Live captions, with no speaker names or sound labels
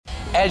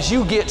As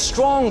you get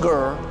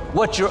stronger,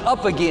 what you're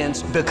up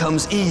against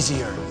becomes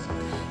easier.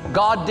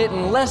 God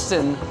didn't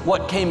lessen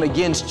what came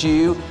against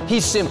you. He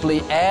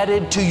simply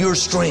added to your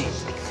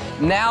strength.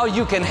 Now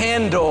you can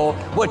handle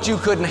what you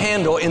couldn't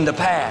handle in the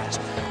past.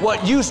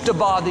 What used to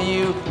bother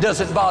you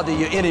doesn't bother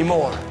you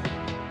anymore.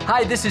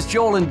 Hi, this is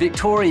Joel and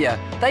Victoria.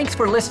 Thanks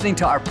for listening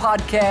to our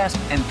podcast,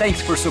 and thanks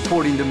for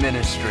supporting the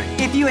ministry.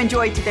 If you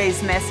enjoyed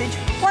today's message,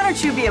 why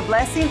don't you be a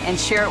blessing and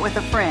share it with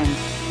a friend?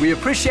 We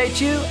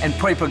appreciate you and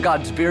pray for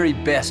God's very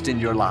best in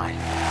your life.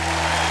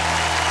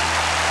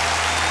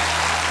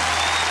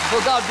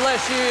 Well, God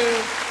bless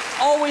you.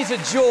 Always a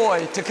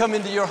joy to come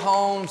into your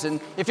homes.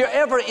 And if you're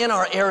ever in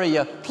our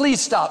area,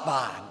 please stop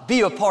by.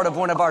 Be a part of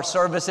one of our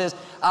services.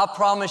 I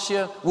promise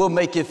you, we'll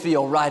make you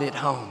feel right at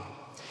home.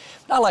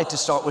 But I like to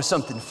start with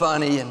something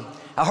funny. And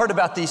I heard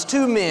about these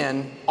two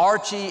men,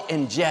 Archie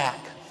and Jack.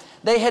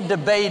 They had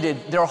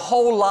debated their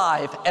whole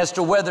life as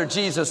to whether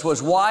Jesus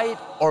was white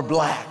or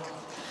black.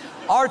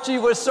 Archie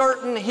was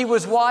certain he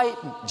was white.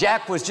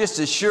 Jack was just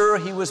as sure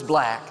he was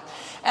black.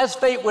 As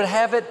fate would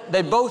have it,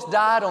 they both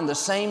died on the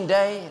same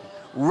day,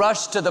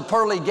 rushed to the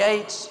pearly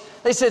gates.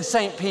 They said,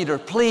 "St. Peter,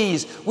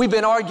 please, we've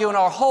been arguing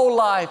our whole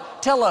life.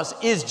 Tell us,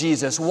 is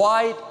Jesus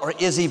white or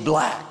is he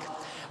black?"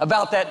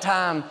 About that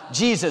time,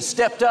 Jesus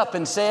stepped up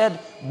and said,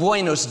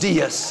 "Buenos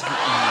dias."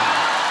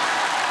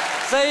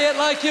 Say it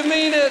like you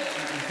mean it.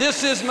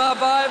 This is my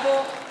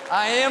Bible.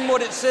 I am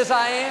what it says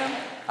I am.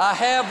 I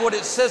have what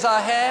it says I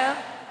have.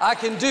 I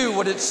can do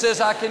what it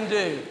says I can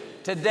do.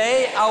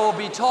 Today I will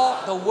be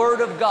taught the Word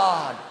of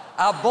God.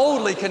 I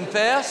boldly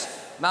confess,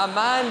 my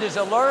mind is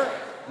alert,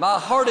 my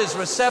heart is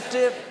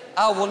receptive,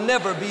 I will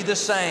never be the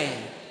same.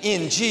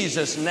 In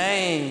Jesus'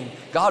 name,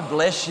 God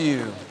bless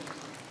you.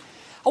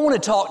 I want to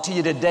talk to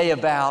you today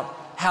about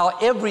how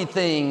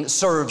everything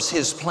serves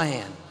His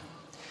plan.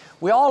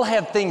 We all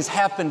have things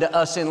happen to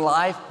us in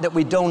life that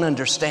we don't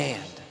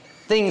understand.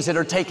 Things that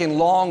are taking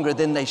longer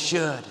than they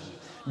should.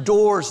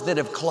 Doors that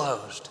have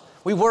closed.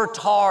 We worked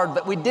hard,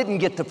 but we didn't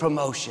get the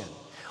promotion.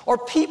 Or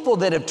people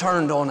that have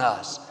turned on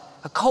us.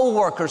 A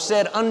coworker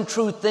said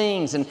untrue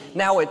things and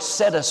now it's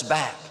set us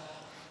back.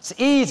 It's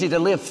easy to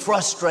live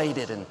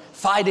frustrated and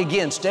fight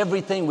against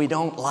everything we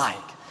don't like.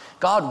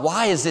 God,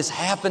 why is this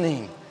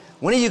happening?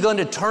 When are you going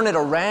to turn it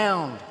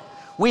around?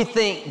 We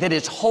think that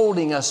it's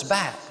holding us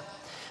back.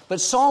 But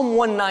Psalm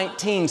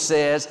 119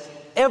 says,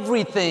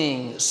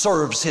 everything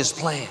serves His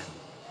plan.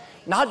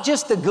 Not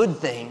just the good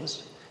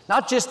things,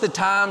 not just the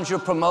times you're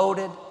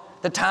promoted,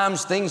 the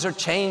times things are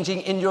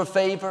changing in your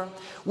favor.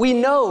 We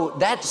know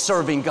that's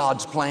serving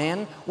God's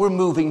plan. We're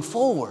moving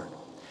forward.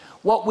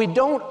 What we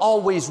don't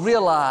always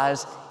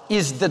realize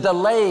is the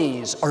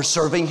delays are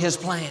serving His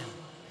plan.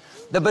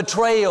 The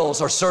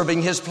betrayals are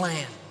serving His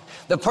plan.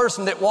 The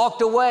person that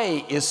walked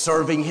away is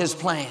serving His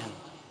plan.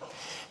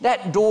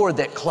 That door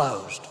that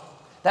closed,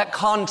 that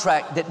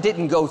contract that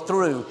didn't go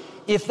through,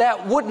 if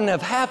that wouldn't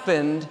have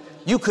happened,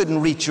 you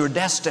couldn't reach your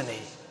destiny.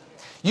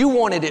 You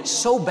wanted it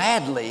so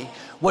badly.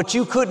 What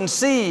you couldn't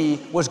see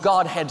was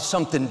God had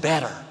something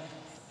better.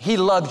 He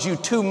loves you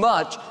too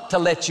much to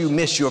let you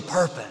miss your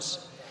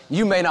purpose.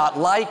 You may not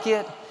like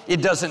it,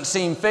 it doesn't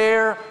seem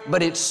fair,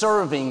 but it's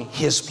serving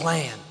His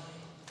plan.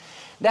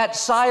 That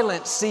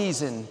silent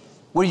season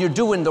where you're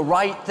doing the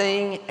right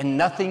thing and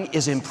nothing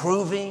is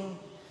improving,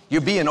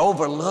 you're being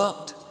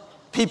overlooked,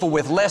 people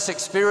with less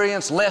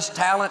experience, less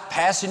talent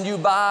passing you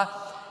by,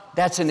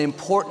 that's an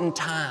important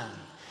time.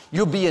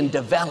 You're being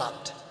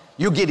developed,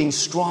 you're getting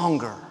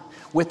stronger.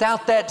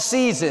 Without that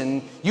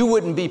season, you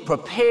wouldn't be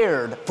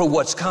prepared for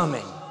what's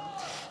coming.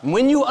 And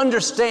when you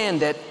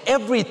understand that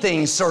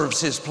everything serves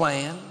His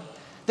plan,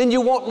 then you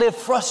won't live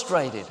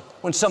frustrated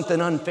when something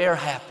unfair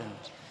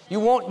happens. You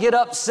won't get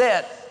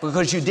upset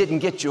because you didn't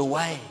get your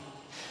way.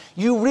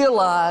 You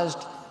realized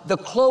the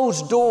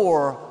closed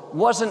door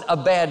wasn't a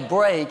bad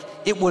break,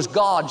 it was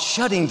God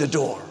shutting the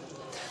door.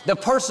 The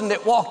person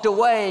that walked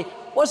away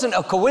wasn't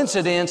a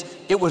coincidence,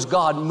 it was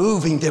God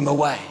moving them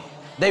away.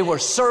 They were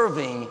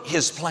serving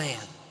His plan.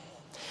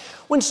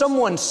 When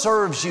someone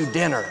serves you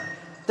dinner,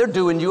 they're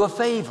doing you a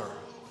favor.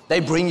 They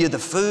bring you the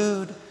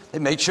food, they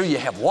make sure you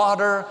have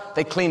water,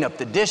 they clean up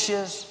the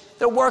dishes.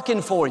 They're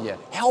working for you,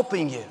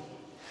 helping you.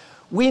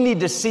 We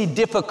need to see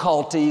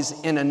difficulties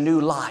in a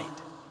new light.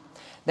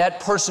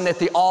 That person at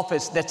the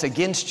office that's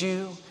against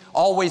you,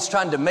 always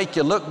trying to make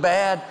you look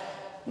bad,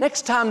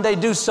 next time they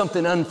do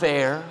something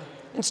unfair,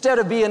 instead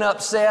of being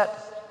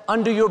upset,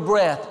 under your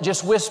breath,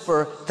 just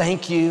whisper,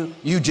 "Thank you,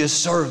 you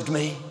just served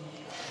me."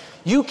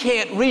 You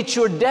can't reach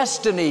your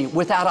destiny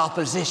without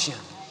opposition,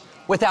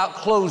 without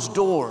closed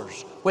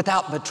doors,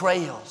 without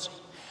betrayals.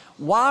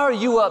 Why are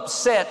you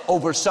upset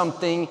over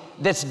something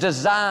that's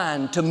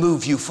designed to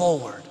move you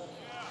forward?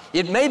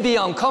 It may be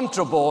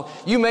uncomfortable,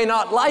 you may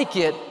not like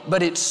it,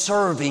 but it's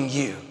serving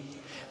you.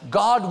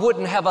 God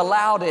wouldn't have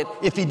allowed it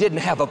if He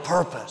didn't have a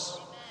purpose.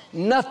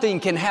 Nothing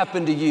can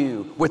happen to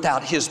you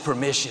without His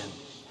permission.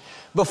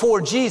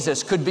 Before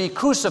Jesus could be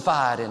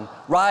crucified and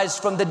rise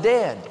from the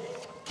dead,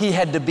 He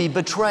had to be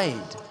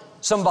betrayed.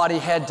 Somebody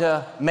had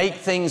to make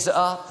things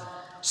up.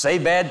 say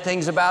bad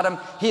things about him.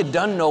 He had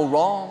done no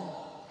wrong.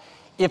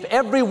 If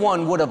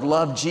everyone would have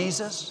loved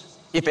Jesus,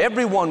 if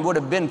everyone would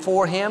have been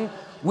for him,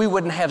 we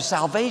wouldn't have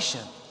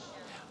salvation.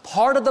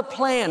 Part of the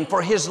plan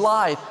for his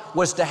life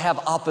was to have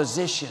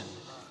opposition,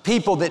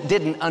 people that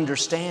didn't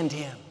understand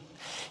him.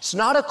 It's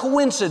not a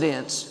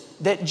coincidence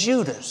that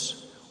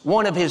Judas,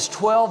 one of his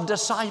 12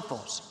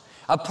 disciples,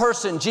 a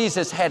person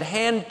Jesus had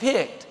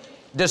handpicked,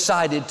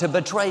 decided to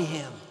betray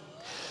him.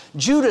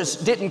 Judas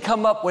didn't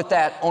come up with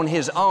that on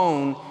his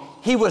own.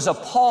 He was a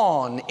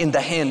pawn in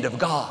the hand of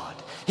God.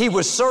 He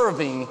was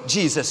serving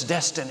Jesus'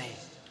 destiny.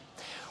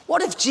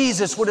 What if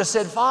Jesus would have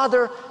said,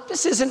 Father,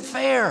 this isn't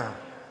fair.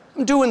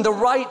 I'm doing the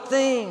right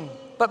thing,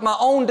 but my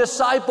own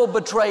disciple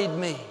betrayed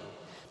me.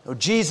 No,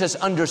 Jesus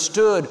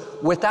understood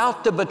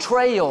without the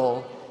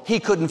betrayal, he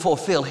couldn't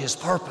fulfill his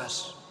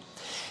purpose.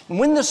 And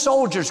when the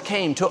soldiers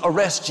came to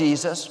arrest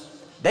Jesus,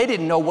 they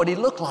didn't know what he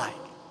looked like.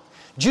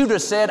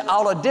 Judas said,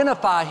 I'll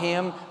identify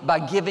him by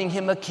giving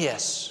him a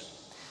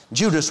kiss.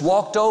 Judas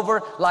walked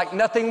over like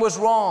nothing was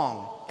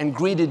wrong and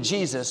greeted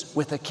Jesus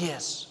with a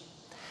kiss.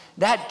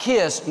 That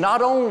kiss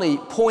not only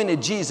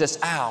pointed Jesus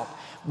out,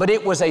 but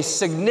it was a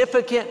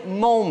significant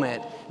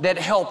moment that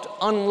helped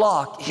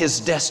unlock his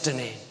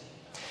destiny.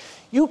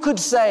 You could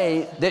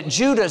say that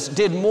Judas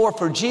did more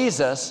for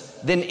Jesus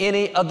than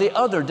any of the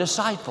other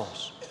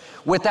disciples.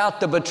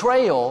 Without the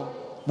betrayal,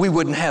 we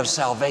wouldn't have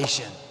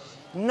salvation.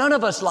 None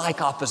of us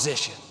like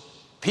opposition.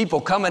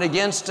 People coming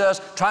against us,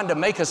 trying to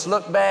make us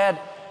look bad.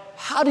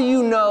 How do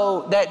you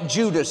know that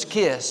Judas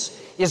kiss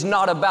is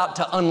not about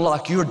to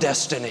unlock your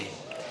destiny?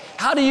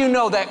 How do you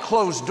know that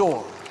closed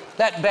door,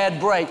 that bad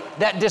break,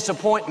 that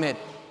disappointment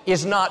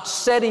is not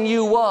setting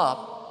you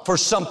up for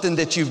something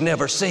that you've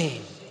never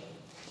seen?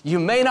 You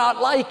may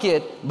not like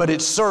it, but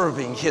it's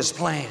serving his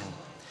plan.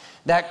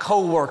 That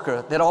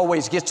coworker that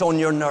always gets on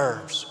your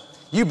nerves.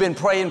 You've been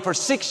praying for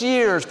 6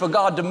 years for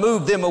God to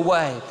move them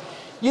away.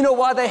 You know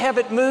why they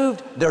haven't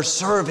moved? They're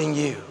serving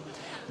you.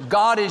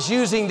 God is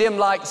using them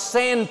like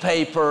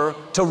sandpaper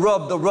to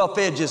rub the rough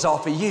edges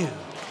off of you.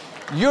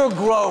 You're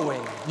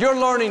growing. You're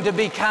learning to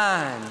be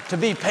kind, to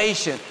be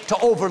patient, to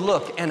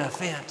overlook an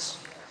offense.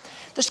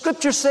 The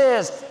scripture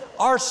says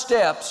our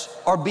steps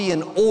are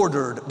being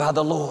ordered by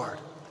the Lord.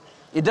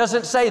 It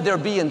doesn't say they're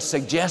being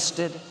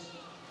suggested.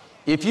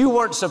 If you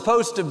weren't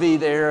supposed to be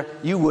there,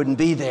 you wouldn't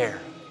be there.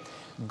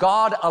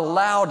 God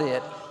allowed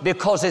it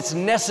because it's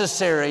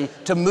necessary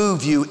to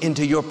move you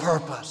into your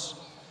purpose.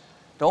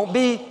 Don't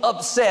be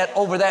upset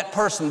over that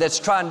person that's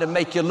trying to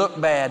make you look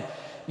bad.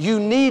 You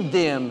need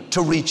them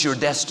to reach your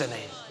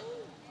destiny.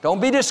 Don't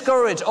be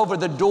discouraged over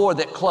the door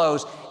that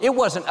closed. It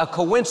wasn't a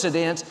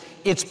coincidence.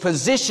 It's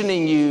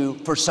positioning you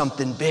for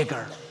something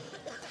bigger.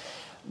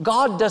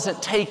 God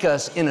doesn't take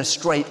us in a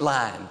straight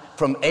line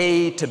from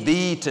A to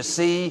B to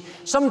C.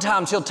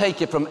 Sometimes He'll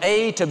take you from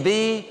A to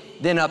B,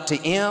 then up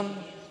to M,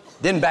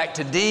 then back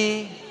to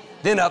D,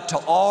 then up to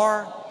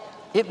R.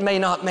 It may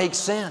not make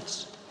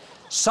sense.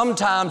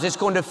 Sometimes it's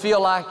going to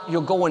feel like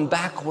you're going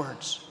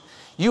backwards.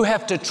 You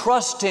have to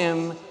trust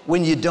Him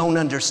when you don't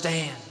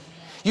understand.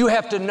 You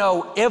have to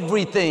know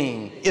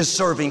everything is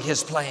serving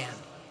His plan.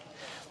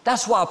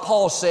 That's why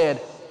Paul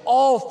said,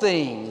 all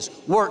things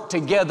work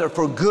together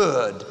for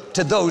good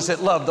to those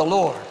that love the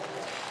Lord.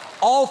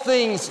 All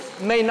things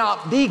may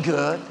not be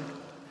good.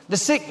 The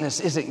sickness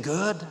isn't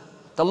good.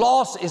 The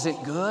loss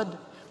isn't good.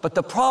 But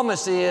the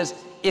promise is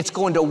it's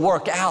going to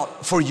work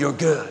out for your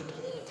good.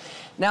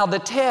 Now the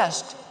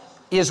test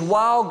is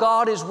while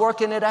God is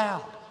working it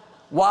out,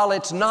 while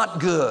it's not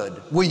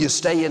good, will you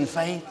stay in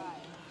faith?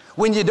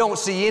 When you don't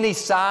see any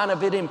sign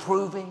of it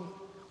improving,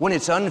 when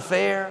it's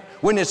unfair,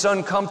 when it's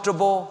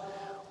uncomfortable,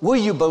 will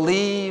you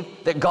believe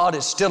that God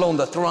is still on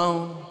the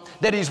throne,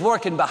 that He's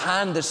working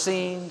behind the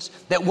scenes,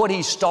 that what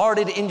He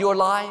started in your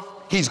life,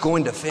 He's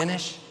going to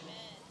finish?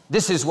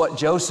 This is what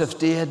Joseph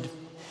did.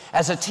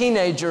 As a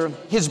teenager,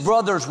 his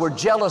brothers were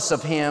jealous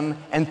of him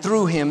and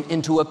threw him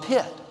into a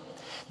pit.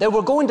 They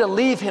were going to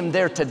leave him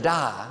there to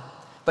die,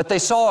 but they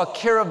saw a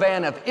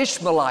caravan of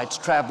Ishmaelites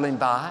traveling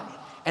by,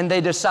 and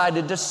they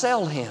decided to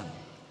sell him.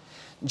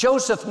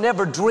 Joseph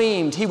never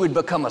dreamed he would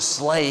become a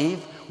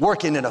slave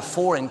working in a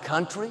foreign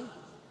country.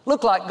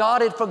 Looked like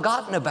God had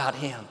forgotten about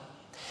him.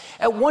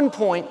 At one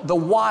point, the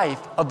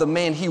wife of the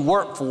man he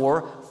worked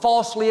for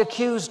falsely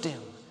accused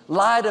him,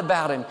 lied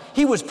about him.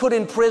 He was put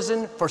in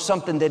prison for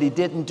something that he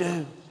didn't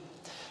do.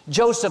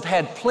 Joseph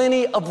had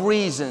plenty of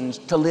reasons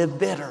to live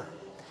bitter,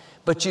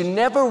 but you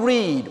never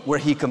read where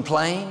he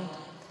complained.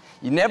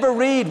 You never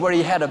read where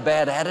he had a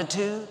bad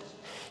attitude.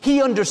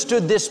 He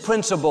understood this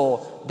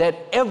principle that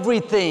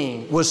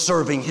everything was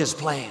serving his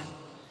plan.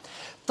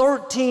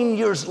 13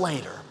 years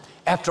later,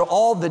 after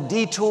all the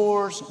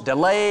detours,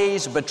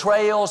 delays,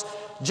 betrayals,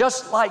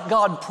 just like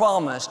God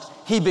promised,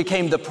 he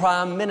became the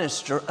prime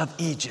minister of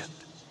Egypt.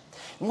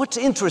 And what's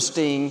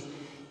interesting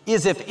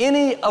is if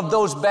any of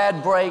those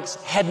bad breaks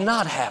had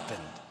not happened,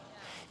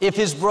 if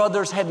his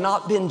brothers had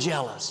not been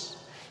jealous,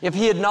 if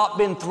he had not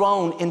been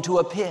thrown into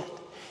a pit,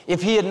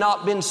 if he had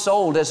not been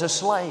sold as a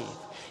slave,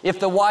 if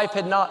the wife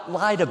had not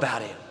lied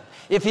about him,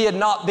 If he had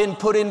not been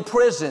put in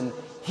prison,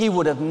 he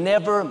would have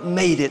never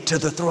made it to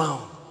the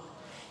throne.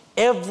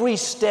 Every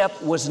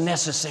step was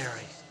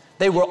necessary.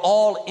 They were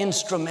all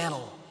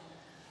instrumental.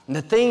 And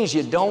the things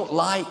you don't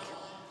like,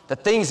 the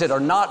things that are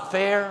not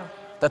fair,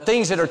 the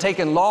things that are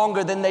taking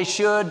longer than they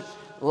should,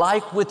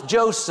 like with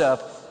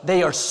Joseph,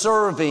 they are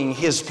serving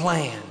his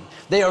plan.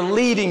 They are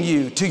leading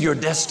you to your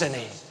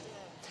destiny.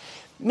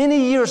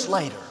 Many years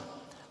later,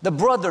 the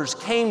brothers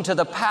came to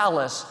the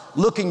palace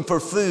looking for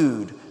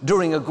food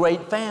during a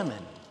great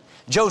famine.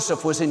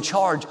 Joseph was in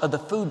charge of the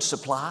food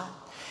supply.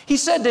 He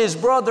said to his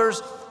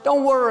brothers,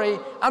 "Don't worry,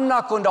 I'm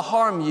not going to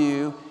harm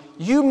you.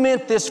 You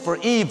meant this for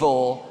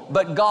evil,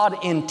 but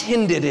God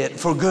intended it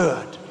for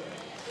good."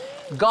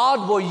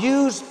 God will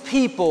use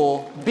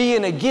people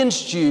being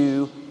against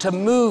you to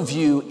move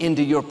you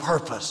into your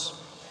purpose.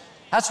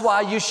 That's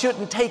why you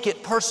shouldn't take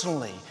it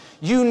personally.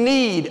 You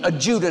need a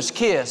Judas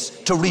kiss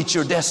to reach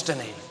your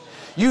destiny.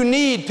 You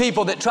need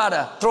people that try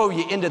to throw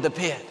you into the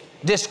pit,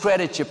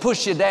 discredit you,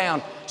 push you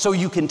down so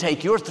you can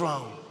take your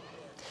throne.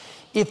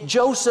 If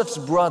Joseph's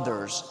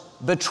brothers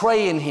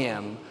betraying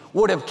him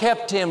would have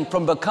kept him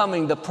from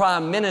becoming the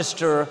prime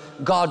minister,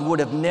 God would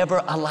have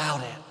never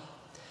allowed it.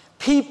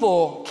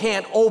 People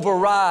can't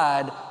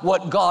override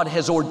what God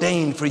has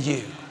ordained for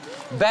you.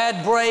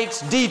 Bad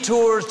breaks,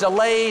 detours,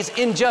 delays,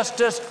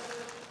 injustice,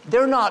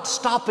 they're not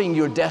stopping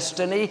your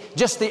destiny,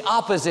 just the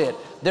opposite.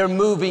 They're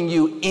moving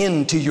you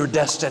into your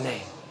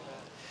destiny.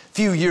 A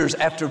few years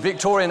after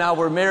Victoria and I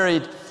were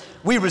married,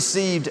 we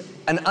received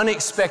an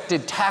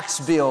unexpected tax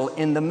bill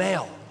in the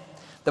mail.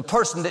 The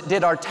person that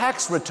did our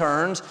tax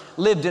returns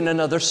lived in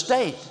another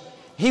state.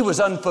 He was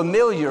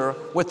unfamiliar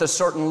with a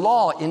certain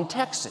law in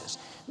Texas.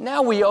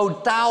 Now we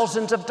owed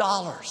thousands of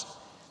dollars.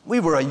 We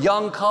were a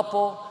young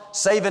couple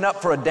saving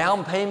up for a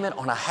down payment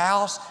on a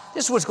house.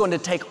 This was going to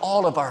take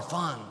all of our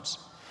funds.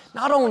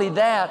 Not only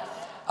that,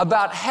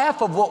 about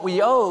half of what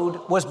we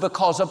owed was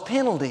because of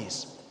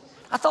penalties.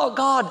 I thought,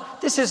 God,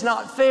 this is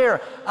not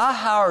fair. I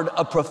hired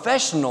a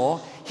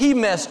professional. He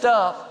messed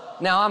up.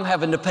 Now I'm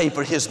having to pay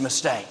for his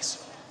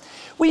mistakes.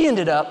 We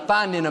ended up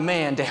finding a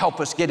man to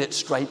help us get it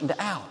straightened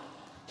out.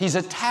 He's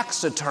a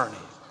tax attorney.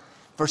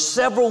 For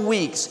several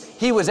weeks,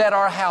 he was at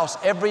our house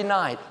every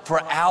night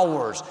for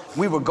hours.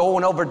 We were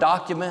going over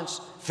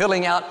documents,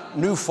 filling out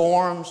new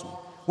forms.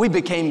 We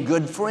became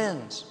good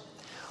friends.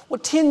 Well,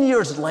 10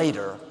 years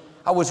later,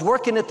 I was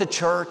working at the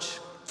church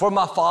for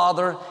my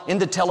father in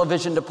the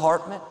television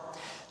department.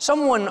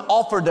 Someone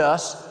offered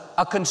us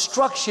a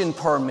construction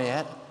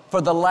permit for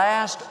the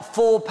last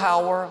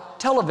full-power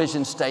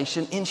television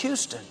station in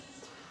Houston.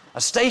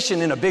 A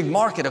station in a big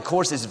market, of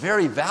course, is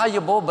very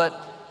valuable,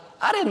 but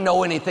I didn't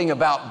know anything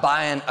about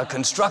buying a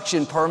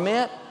construction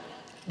permit.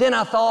 Then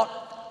I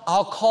thought,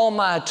 I'll call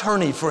my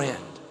attorney friend,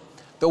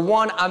 the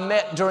one I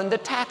met during the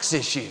tax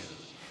issue.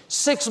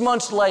 6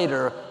 months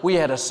later, we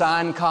had a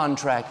signed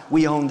contract.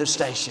 We owned the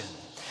station.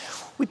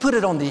 We put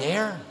it on the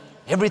air.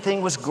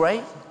 Everything was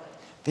great.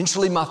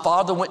 Eventually, my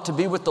father went to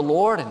be with the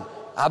Lord, and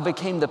I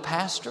became the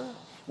pastor.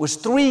 It was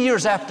 3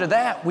 years after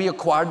that, we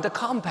acquired the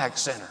Compact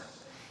Center.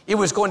 It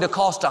was going to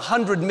cost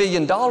 $100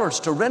 million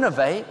to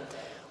renovate.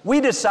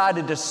 We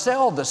decided to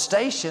sell the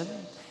station.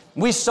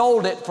 We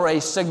sold it for a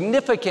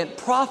significant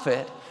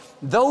profit.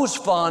 Those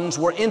funds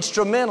were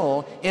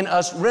instrumental in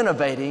us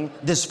renovating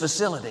this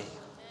facility.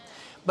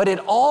 But it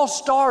all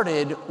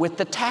started with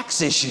the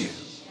tax issue.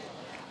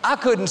 I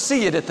couldn't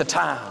see it at the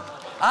time.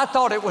 I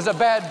thought it was a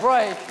bad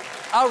break.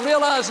 I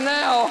realize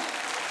now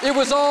it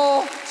was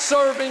all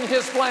serving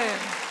his plan.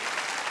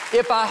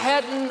 If I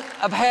hadn't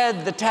have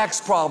had the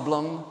tax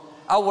problem,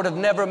 I would have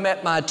never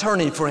met my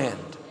attorney friend.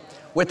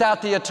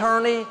 Without the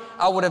attorney,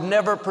 I would have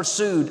never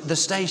pursued the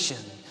station.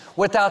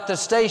 Without the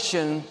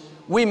station,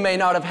 we may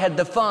not have had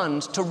the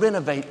funds to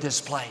renovate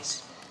this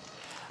place.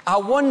 I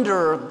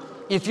wonder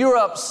if you're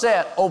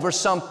upset over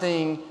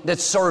something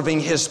that's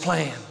serving his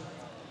plan.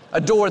 A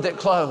door that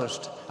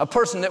closed, a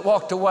person that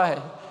walked away,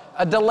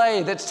 a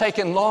delay that's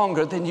taken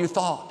longer than you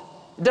thought.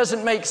 It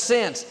doesn't make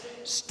sense.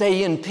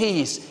 Stay in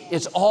peace.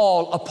 It's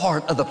all a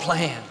part of the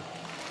plan.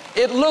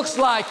 It looks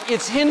like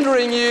it's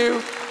hindering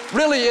you.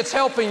 Really, it's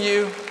helping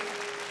you.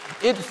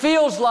 It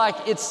feels like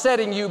it's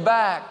setting you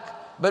back,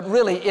 but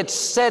really it's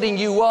setting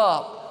you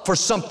up for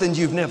something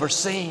you've never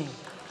seen.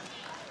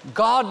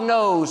 God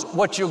knows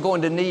what you're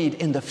going to need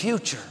in the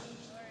future.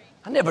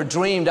 I never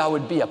dreamed I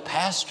would be a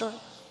pastor.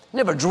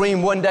 Never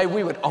dreamed one day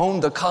we would own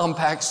the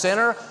Compact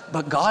Center,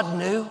 but God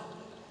knew.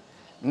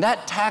 And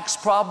that tax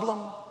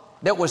problem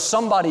that was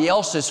somebody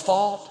else's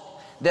fault,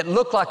 that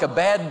looked like a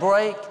bad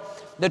break,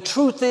 the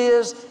truth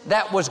is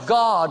that was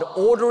God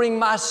ordering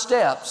my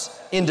steps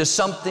into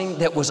something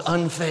that was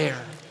unfair.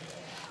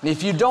 And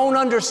if you don't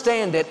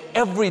understand that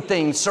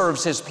everything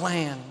serves His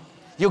plan,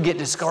 you'll get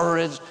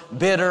discouraged,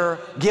 bitter,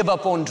 give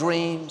up on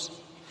dreams.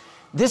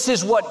 This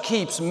is what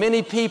keeps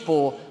many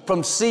people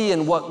from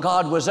seeing what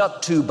God was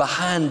up to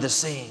behind the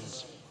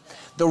scenes.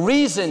 The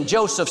reason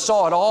Joseph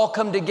saw it all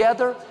come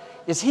together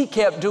is he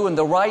kept doing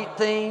the right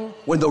thing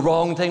when the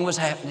wrong thing was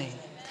happening.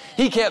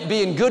 He kept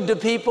being good to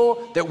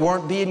people that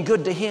weren't being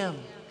good to him.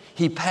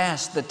 he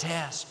passed the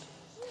test.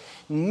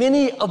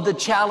 Many of the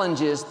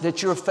challenges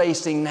that you're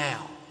facing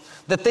now,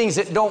 the things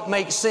that don't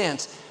make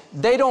sense,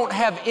 they don't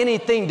have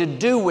anything to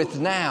do with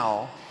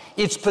now.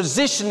 It's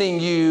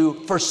positioning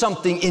you for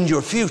something in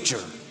your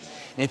future.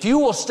 And if you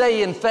will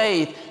stay in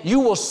faith, you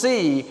will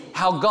see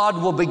how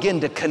God will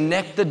begin to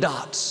connect the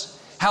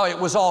dots, how it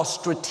was all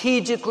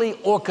strategically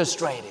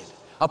orchestrated,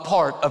 a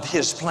part of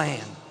His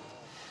plan.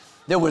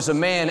 There was a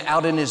man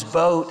out in his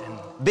boat, and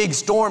a big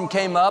storm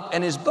came up,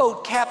 and his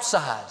boat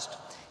capsized.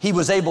 He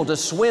was able to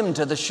swim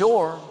to the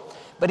shore,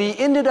 but he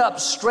ended up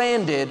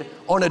stranded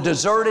on a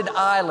deserted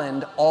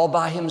island all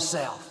by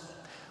himself.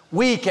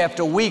 Week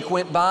after week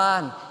went by,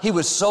 and he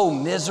was so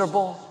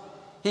miserable.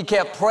 He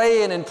kept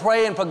praying and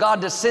praying for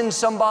God to send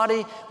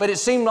somebody, but it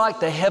seemed like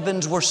the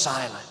heavens were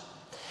silent.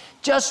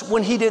 Just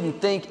when he didn't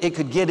think it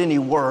could get any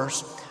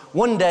worse,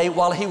 one day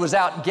while he was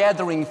out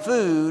gathering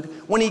food,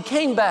 when he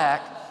came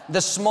back,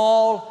 the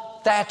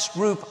small thatched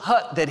roof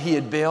hut that he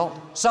had built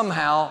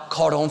somehow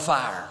caught on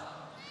fire.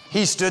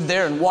 He stood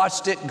there and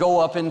watched it go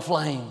up in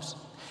flames.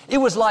 It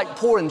was like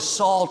pouring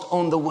salt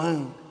on the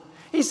wound.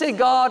 He said,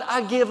 God,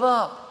 I give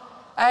up.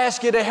 I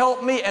ask you to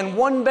help me, and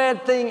one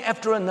bad thing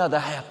after another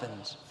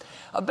happens.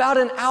 About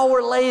an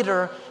hour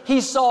later,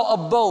 he saw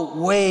a boat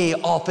way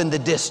off in the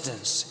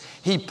distance.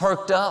 He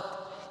perked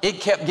up.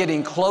 It kept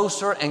getting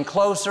closer and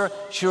closer.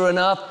 Sure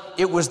enough,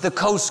 it was the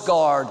Coast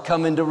Guard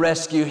coming to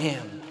rescue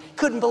him.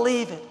 Couldn't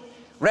believe it.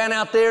 Ran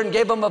out there and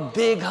gave him a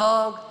big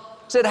hug.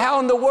 Said, how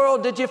in the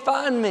world did you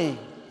find me?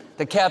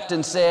 The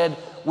captain said,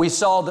 we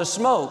saw the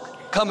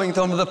smoke coming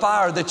from the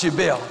fire that you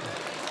built.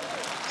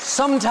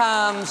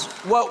 Sometimes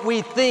what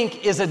we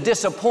think is a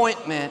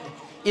disappointment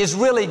is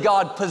really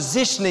God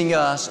positioning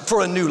us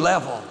for a new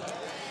level.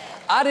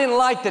 I didn't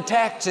like the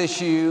tax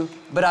issue,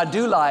 but I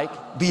do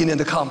like being in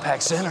the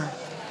Compact Center.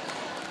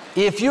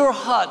 If your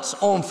hut's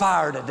on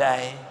fire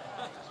today,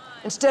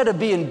 instead of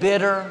being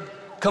bitter,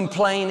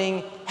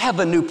 complaining, have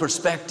a new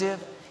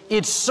perspective.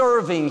 It's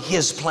serving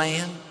His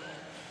plan.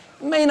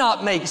 It may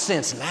not make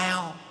sense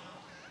now.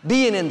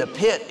 Being in the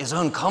pit is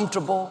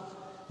uncomfortable.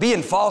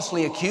 Being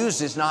falsely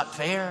accused is not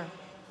fair.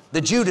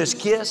 The Judas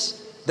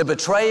kiss, the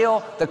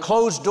betrayal, the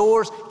closed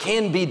doors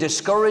can be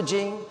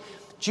discouraging.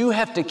 But you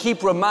have to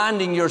keep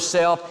reminding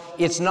yourself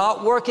it's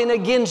not working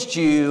against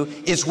you,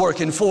 it's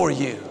working for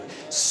you.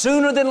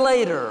 Sooner than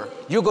later,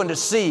 you're going to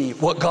see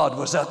what God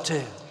was up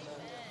to.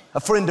 A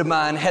friend of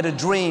mine had a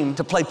dream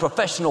to play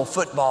professional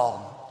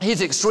football.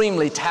 He's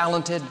extremely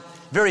talented,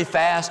 very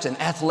fast and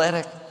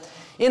athletic.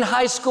 In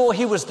high school,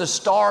 he was the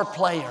star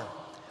player,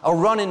 a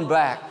running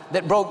back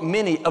that broke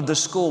many of the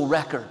school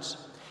records.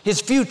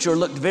 His future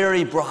looked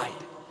very bright.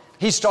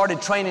 He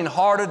started training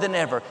harder than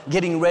ever,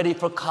 getting ready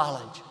for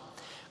college.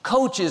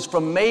 Coaches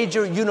from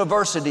major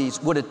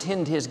universities would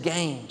attend his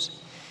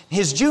games.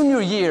 His junior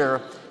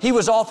year, he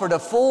was offered a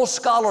full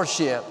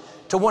scholarship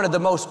to one of the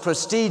most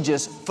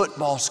prestigious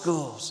football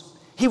schools.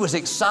 He was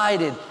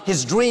excited.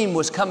 His dream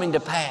was coming to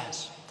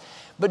pass.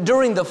 But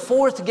during the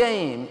fourth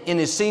game in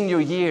his senior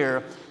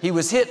year, he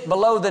was hit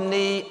below the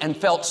knee and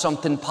felt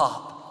something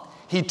pop.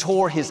 He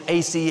tore his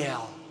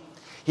ACL.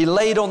 He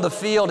laid on the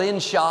field in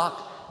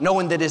shock,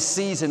 knowing that his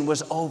season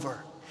was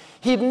over.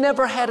 He'd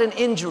never had an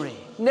injury,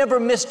 never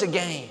missed a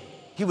game.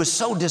 He was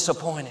so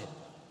disappointed.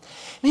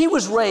 And he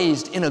was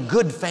raised in a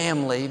good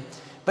family,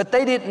 but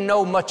they didn't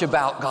know much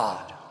about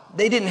God.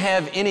 They didn't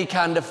have any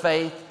kind of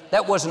faith.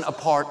 That wasn't a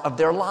part of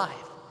their life.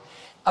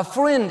 A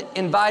friend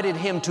invited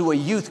him to a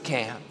youth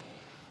camp.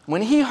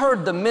 When he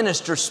heard the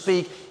minister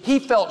speak, he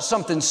felt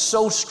something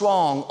so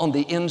strong on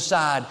the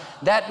inside.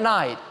 That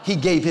night, he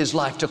gave his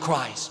life to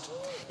Christ.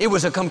 It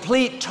was a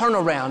complete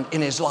turnaround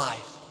in his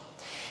life.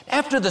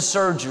 After the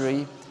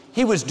surgery,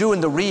 he was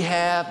doing the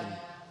rehab and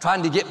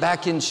trying to get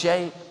back in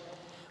shape.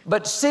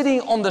 But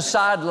sitting on the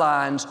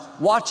sidelines,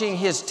 watching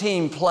his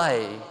team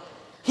play,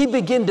 he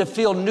began to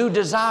feel new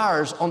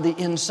desires on the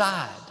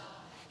inside.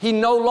 He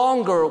no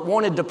longer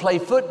wanted to play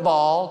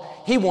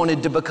football. He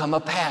wanted to become a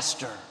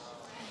pastor.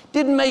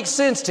 Didn't make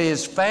sense to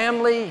his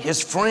family,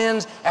 his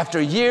friends, after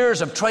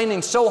years of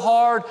training so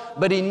hard,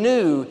 but he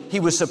knew he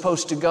was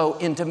supposed to go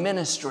into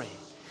ministry.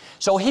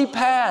 So he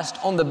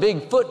passed on the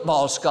big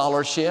football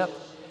scholarship,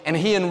 and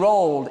he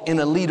enrolled in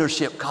a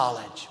leadership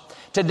college.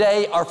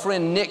 Today, our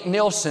friend Nick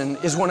Nilsson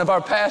is one of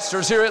our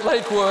pastors here at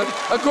Lakewood,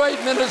 a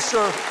great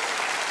minister.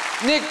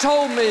 Nick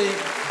told me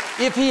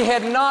if he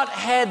had not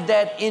had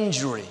that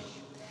injury,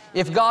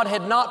 if God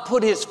had not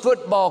put his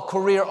football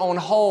career on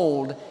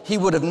hold, he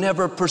would have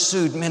never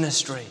pursued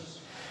ministry.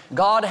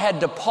 God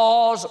had to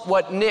pause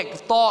what Nick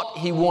thought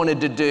he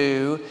wanted to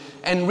do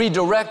and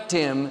redirect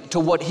him to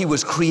what he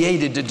was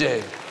created to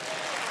do.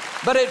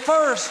 But at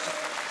first,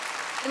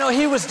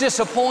 he was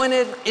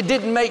disappointed. It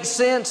didn't make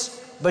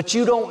sense, but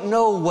you don't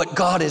know what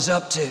God is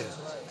up to.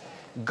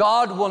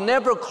 God will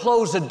never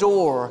close a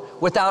door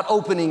without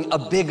opening a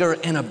bigger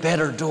and a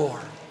better door.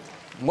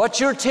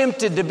 What you're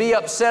tempted to be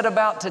upset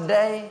about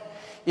today,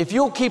 if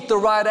you'll keep the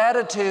right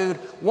attitude,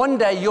 one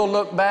day you'll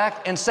look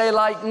back and say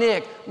like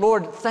Nick,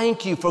 Lord,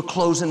 thank you for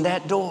closing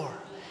that door.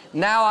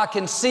 Now I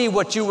can see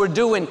what you were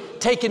doing,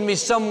 taking me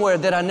somewhere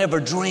that I never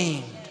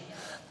dreamed.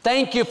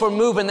 Thank you for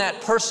moving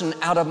that person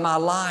out of my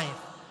life.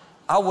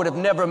 I would have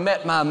never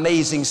met my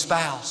amazing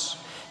spouse.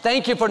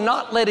 Thank you for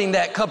not letting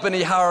that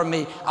company hire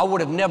me. I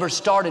would have never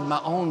started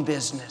my own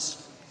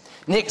business.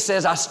 Nick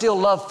says, I still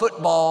love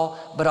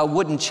football, but I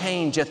wouldn't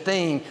change a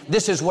thing.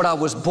 This is what I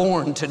was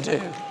born to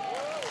do.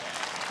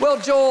 Well,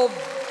 Joel,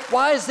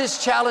 why is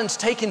this challenge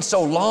taking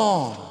so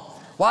long?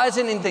 Why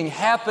isn't anything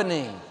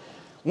happening?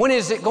 When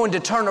is it going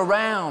to turn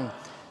around?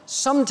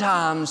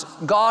 Sometimes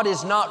God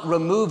is not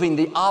removing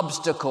the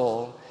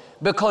obstacle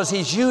because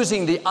He's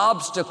using the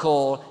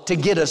obstacle to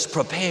get us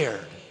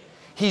prepared.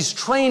 He's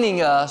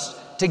training us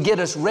to get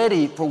us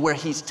ready for where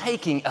He's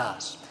taking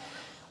us.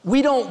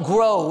 We don't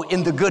grow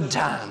in the good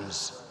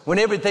times when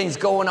everything's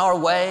going our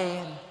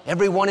way,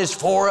 everyone is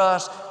for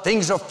us,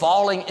 things are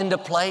falling into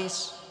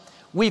place.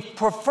 We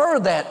prefer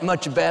that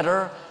much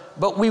better,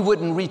 but we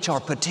wouldn't reach our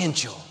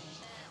potential.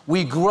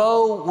 We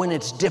grow when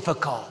it's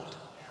difficult,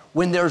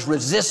 when there's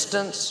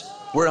resistance,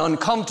 we're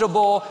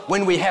uncomfortable,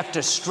 when we have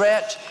to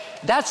stretch.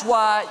 That's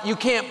why you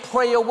can't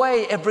pray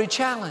away every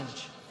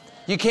challenge.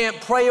 You can't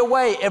pray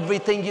away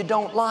everything you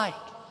don't like.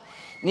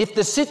 And if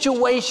the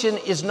situation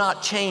is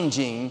not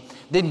changing,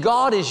 then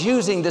God is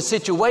using the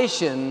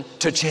situation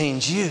to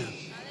change you.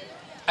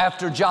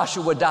 After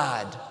Joshua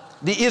died,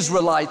 the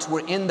Israelites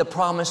were in the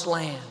promised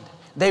land.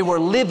 They were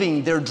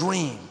living their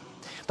dream.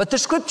 But the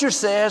scripture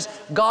says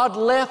God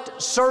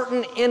left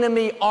certain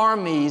enemy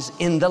armies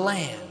in the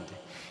land.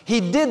 He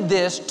did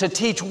this to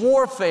teach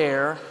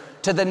warfare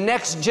to the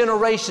next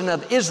generation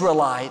of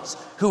Israelites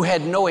who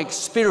had no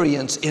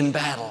experience in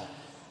battle.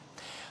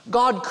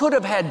 God could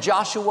have had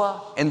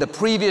Joshua and the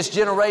previous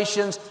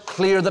generations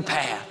clear the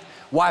path,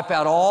 wipe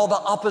out all the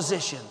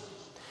opposition.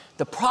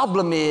 The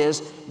problem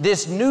is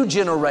this new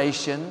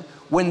generation,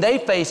 when they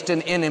faced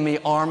an enemy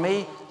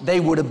army,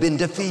 they would have been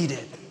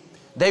defeated.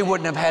 They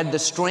wouldn't have had the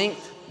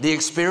strength, the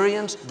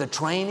experience, the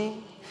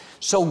training.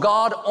 So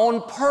God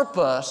on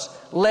purpose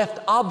left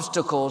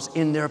obstacles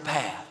in their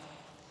path.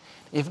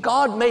 If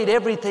God made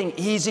everything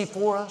easy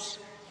for us,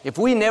 if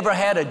we never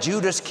had a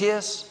Judas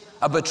kiss,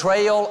 a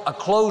betrayal, a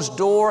closed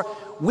door,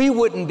 we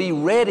wouldn't be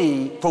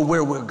ready for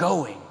where we're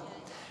going.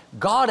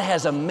 God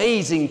has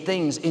amazing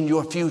things in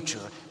your future,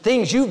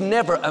 things you've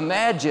never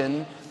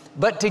imagined,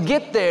 but to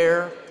get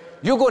there,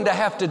 you're going to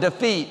have to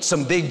defeat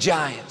some big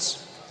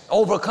giants,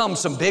 overcome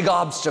some big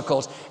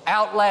obstacles,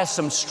 outlast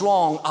some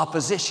strong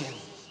opposition.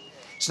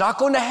 It's not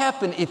going to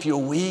happen if you're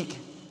weak,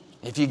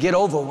 if you get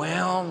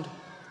overwhelmed.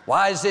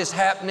 Why is this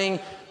happening?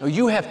 No,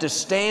 you have to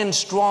stand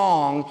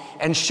strong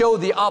and show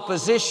the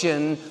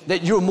opposition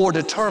that you're more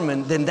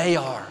determined than they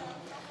are.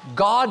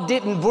 God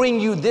didn't bring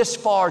you this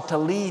far to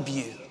leave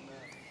you.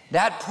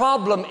 That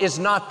problem is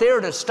not there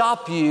to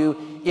stop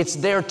you, it's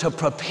there to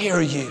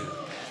prepare you.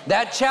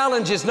 That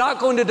challenge is not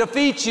going to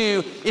defeat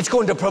you, it's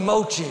going to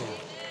promote you.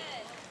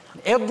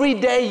 Every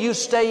day you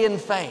stay in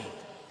faith.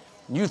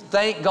 You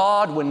thank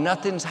God when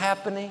nothing's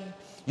happening.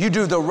 You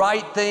do the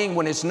right thing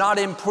when it's not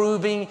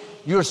improving.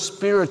 Your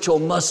spiritual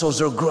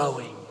muscles are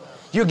growing.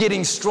 You're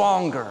getting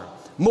stronger,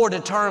 more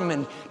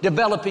determined,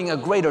 developing a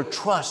greater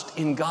trust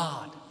in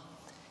God.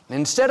 And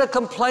instead of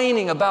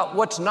complaining about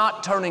what's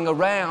not turning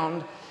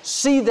around,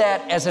 see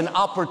that as an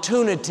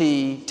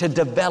opportunity to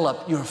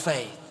develop your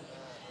faith.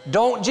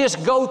 Don't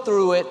just go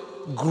through it,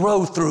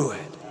 grow through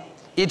it.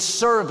 It's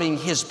serving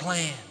His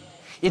plan.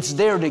 It's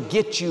there to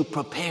get you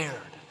prepared.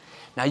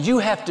 Now you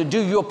have to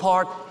do your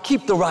part.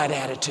 Keep the right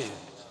attitude.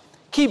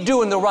 Keep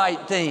doing the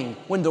right thing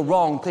when the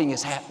wrong thing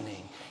is happening.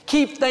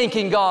 Keep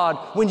thanking God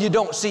when you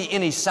don't see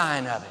any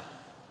sign of it.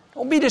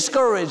 Don't be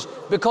discouraged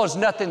because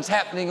nothing's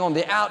happening on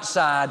the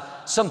outside,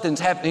 something's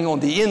happening on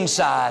the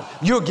inside.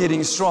 You're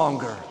getting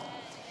stronger.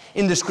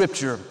 In the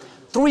scripture,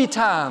 3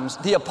 times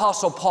the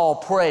Apostle Paul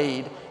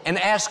prayed and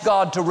asked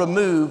God to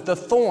remove the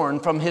thorn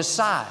from his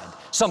side,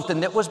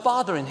 something that was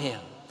bothering him.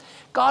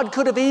 God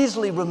could have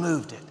easily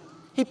removed it.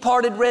 He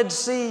parted Red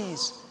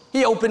Seas.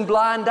 He opened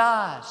blind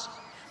eyes.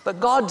 But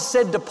God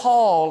said to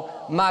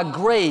Paul, my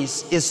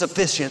grace is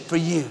sufficient for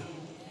you.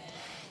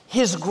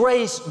 His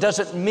grace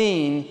doesn't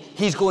mean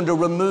He's going to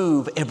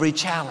remove every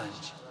challenge.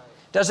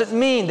 Doesn't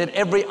mean that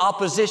every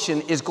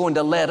opposition is going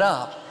to let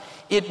up.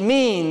 It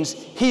means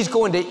He's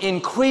going to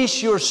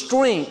increase your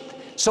strength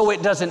so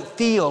it doesn't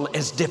feel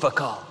as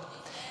difficult.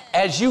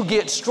 As you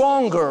get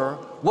stronger,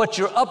 what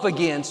you're up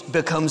against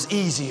becomes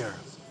easier.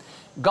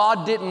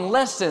 God didn't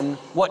lessen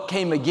what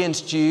came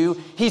against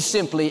you. He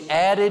simply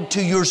added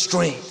to your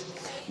strength.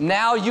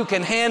 Now you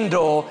can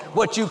handle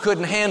what you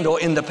couldn't handle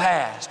in the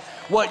past.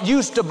 What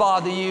used to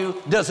bother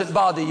you doesn't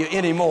bother you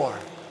anymore.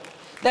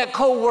 That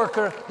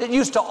coworker that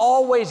used to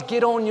always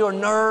get on your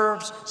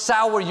nerves,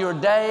 sour your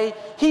day,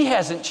 he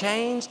hasn't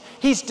changed.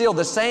 He's still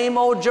the same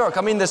old jerk.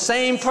 I mean, the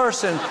same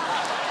person.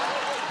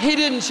 He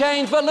didn't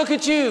change, but look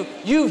at you.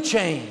 You've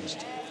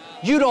changed.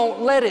 You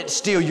don't let it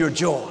steal your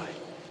joy.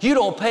 You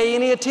don't pay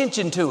any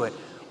attention to it.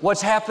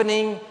 What's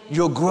happening?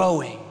 You're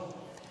growing.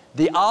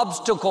 The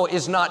obstacle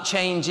is not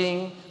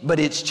changing, but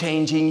it's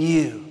changing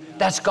you.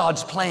 That's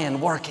God's plan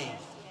working.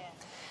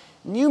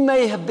 You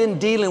may have been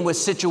dealing with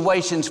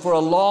situations for a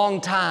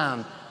long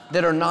time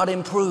that are not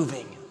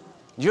improving.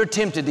 You're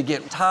tempted to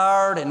get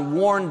tired and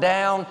worn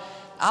down.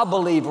 I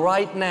believe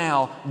right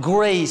now,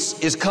 grace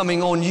is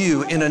coming on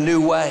you in a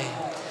new way.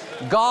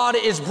 God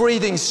is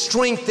breathing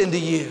strength into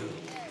you,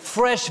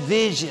 fresh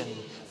vision,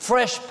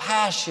 fresh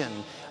passion,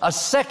 a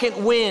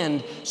second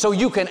wind so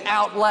you can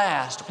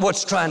outlast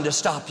what's trying to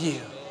stop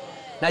you.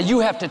 Now you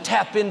have to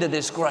tap into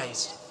this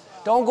grace.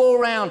 Don't go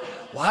around,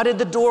 why did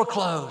the door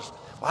close?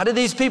 Why did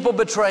these people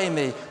betray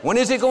me? When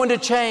is it going to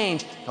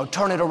change? No,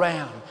 turn it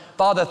around.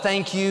 Father,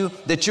 thank you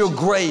that your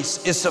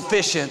grace is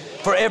sufficient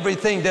for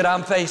everything that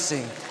I'm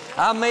facing.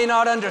 I may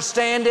not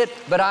understand it,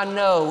 but I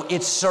know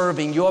it's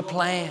serving your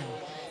plan.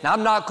 Now,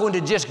 I'm not going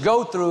to just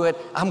go through it,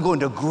 I'm going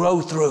to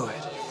grow through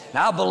it.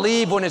 Now, I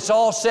believe when it's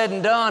all said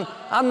and done,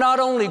 I'm not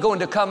only going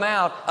to come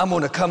out, I'm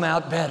going to come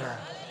out better.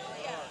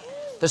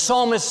 The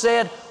psalmist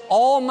said,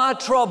 all my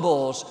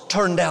troubles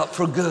turned out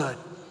for good.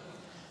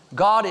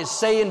 God is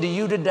saying to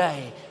you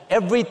today,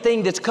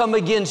 everything that's come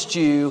against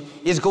you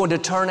is going to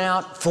turn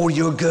out for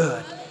your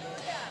good.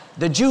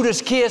 The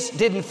Judas kiss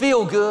didn't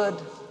feel good,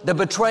 the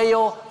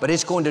betrayal, but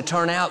it's going to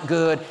turn out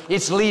good.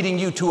 It's leading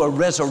you to a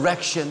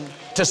resurrection,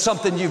 to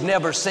something you've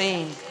never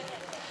seen.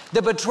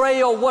 The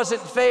betrayal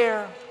wasn't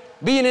fair.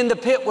 Being in the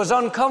pit was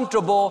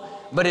uncomfortable,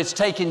 but it's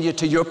taken you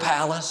to your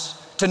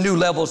palace, to new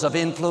levels of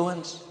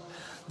influence.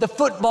 The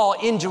football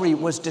injury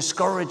was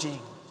discouraging.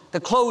 The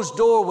closed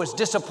door was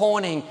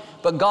disappointing,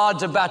 but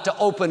God's about to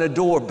open a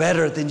door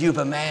better than you've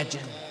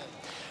imagined.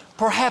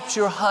 Perhaps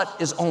your hut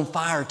is on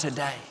fire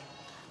today.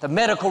 The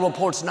medical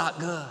report's not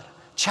good.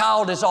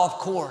 Child is off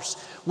course.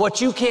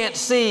 What you can't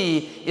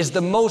see is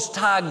the Most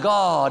High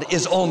God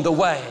is on the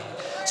way.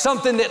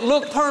 Something that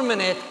looked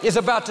permanent is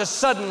about to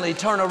suddenly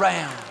turn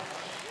around.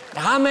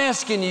 Now, I'm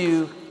asking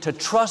you to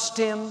trust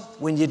Him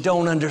when you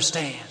don't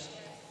understand.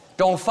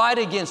 Don't fight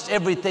against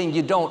everything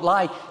you don't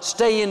like.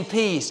 Stay in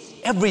peace.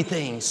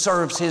 Everything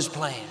serves His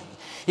plan.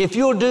 If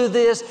you'll do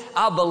this,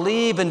 I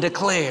believe and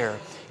declare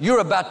you're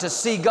about to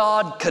see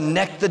God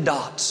connect the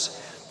dots.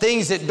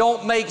 Things that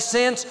don't make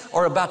sense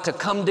are about to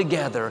come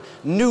together.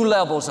 New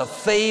levels of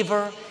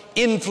favor,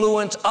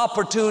 influence,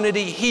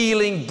 opportunity,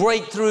 healing,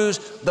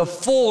 breakthroughs, the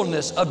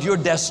fullness of your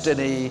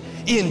destiny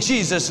in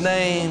Jesus'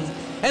 name.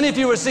 And if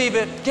you receive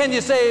it, can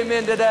you say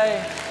amen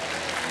today?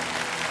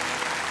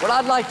 Well,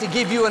 I'd like to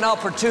give you an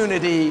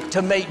opportunity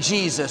to make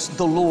Jesus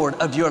the Lord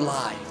of your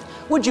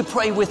life. Would you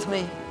pray with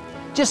me?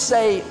 Just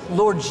say,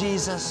 Lord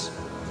Jesus,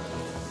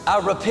 I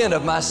repent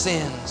of my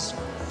sins.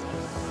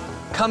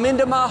 Come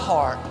into my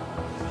heart.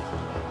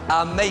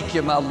 I make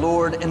you my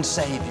Lord and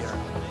Savior.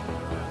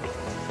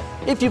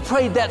 If you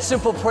prayed that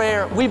simple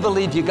prayer, we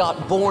believe you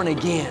got born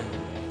again.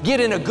 Get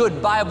in a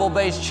good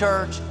Bible-based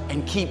church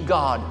and keep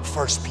God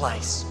first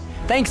place.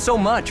 Thanks so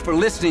much for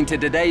listening to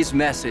today's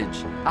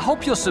message. I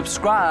hope you'll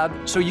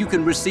subscribe so you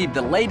can receive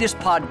the latest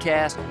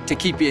podcast to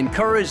keep you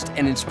encouraged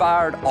and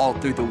inspired all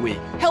through the week.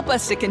 Help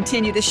us to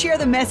continue to share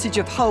the message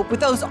of hope with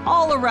those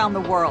all around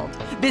the world.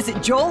 Visit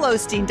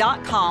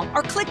joelosteen.com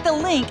or click the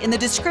link in the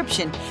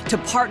description to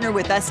partner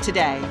with us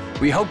today.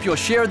 We hope you'll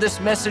share this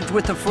message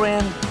with a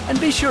friend and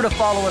be sure to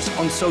follow us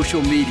on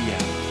social media.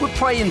 We're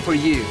praying for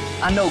you.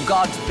 I know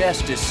God's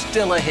best is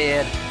still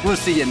ahead. We'll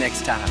see you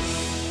next time.